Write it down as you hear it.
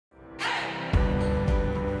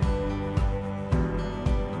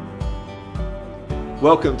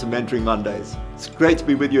Welcome to Mentoring Mondays. It's great to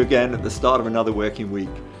be with you again at the start of another working week.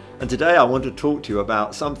 And today I want to talk to you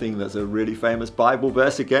about something that's a really famous Bible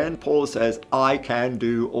verse again. Paul says, I can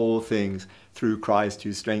do all things through Christ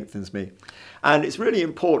who strengthens me. And it's really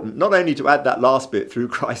important not only to add that last bit, through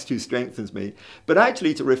Christ who strengthens me, but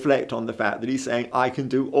actually to reflect on the fact that he's saying, I can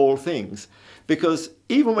do all things. Because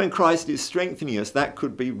even when Christ is strengthening us, that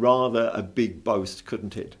could be rather a big boast,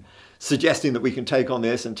 couldn't it? Suggesting that we can take on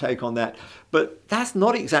this and take on that. But that's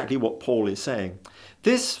not exactly what Paul is saying.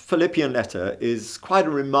 This Philippian letter is quite a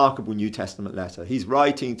remarkable New Testament letter. He's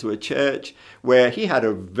writing to a church where he had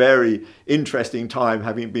a very interesting time,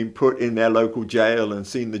 having been put in their local jail and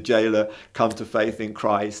seen the jailer come to faith in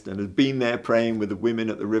Christ and had been there praying with the women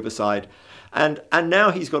at the riverside. And now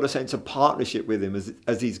he's got a sense of partnership with him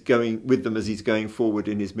as he's going forward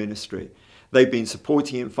in his ministry. They've been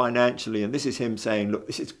supporting him financially, and this is him saying, look,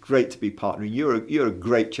 this is great to be partnering. You're a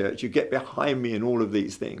great church. You get behind me in all of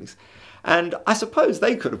these things. And I suppose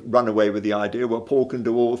they could have run away with the idea, well, Paul can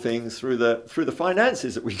do all things through the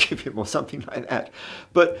finances that we give him or something like that.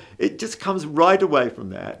 But it just comes right away from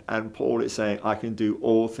that. And Paul is saying, I can do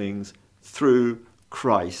all things through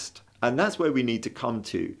Christ. And that's where we need to come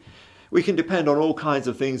to. We can depend on all kinds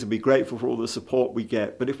of things and be grateful for all the support we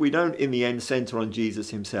get. But if we don't, in the end, center on Jesus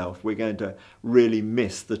himself, we're going to really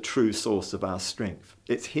miss the true source of our strength.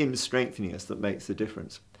 It's him strengthening us that makes the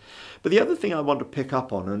difference. But the other thing I want to pick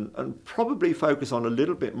up on and probably focus on a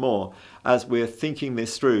little bit more as we're thinking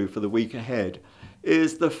this through for the week ahead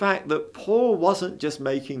is the fact that Paul wasn't just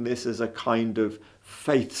making this as a kind of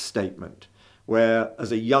faith statement, where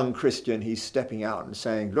as a young Christian, he's stepping out and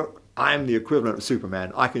saying, look, I'm the equivalent of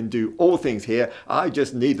Superman. I can do all things here. I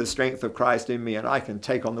just need the strength of Christ in me and I can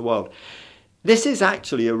take on the world. This is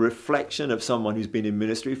actually a reflection of someone who's been in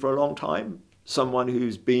ministry for a long time, someone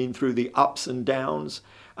who's been through the ups and downs.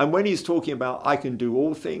 And when he's talking about I can do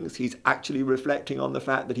all things, he's actually reflecting on the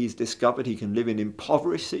fact that he's discovered he can live in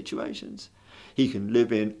impoverished situations. He can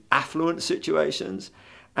live in affluent situations.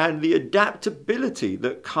 And the adaptability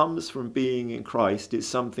that comes from being in Christ is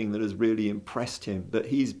something that has really impressed him, that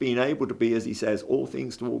he's been able to be, as he says, all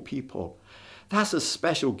things to all people. That's a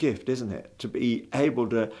special gift, isn't it? To be able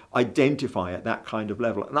to identify at that kind of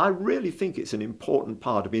level. And I really think it's an important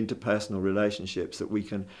part of interpersonal relationships that we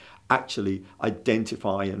can actually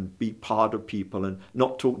identify and be part of people and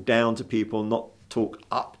not talk down to people, not talk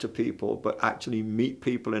up to people, but actually meet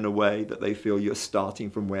people in a way that they feel you're starting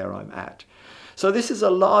from where I'm at. So this is a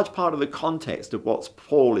large part of the context of what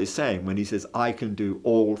Paul is saying when he says, I can do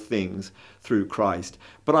all things through Christ.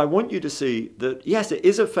 But I want you to see that, yes, it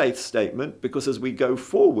is a faith statement because as we go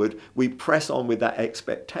forward, we press on with that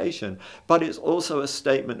expectation. But it's also a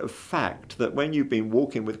statement of fact that when you've been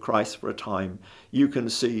walking with Christ for a time, you can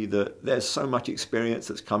see that there's so much experience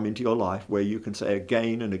that's come into your life where you can say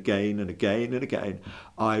again and again and again and again,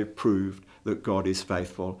 I've proved that God is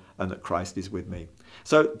faithful and that Christ is with me.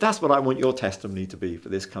 So that's what I want your testimony to be for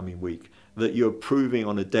this coming week, that you're proving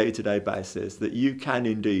on a day-to-day basis that you can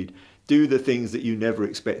indeed do the things that you never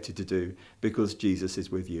expected to do because Jesus is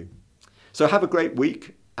with you. So have a great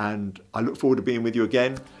week, and I look forward to being with you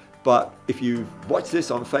again. But if you've watched this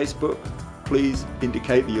on Facebook, please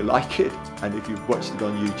indicate that you like it, and if you've watched it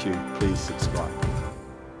on YouTube, please subscribe.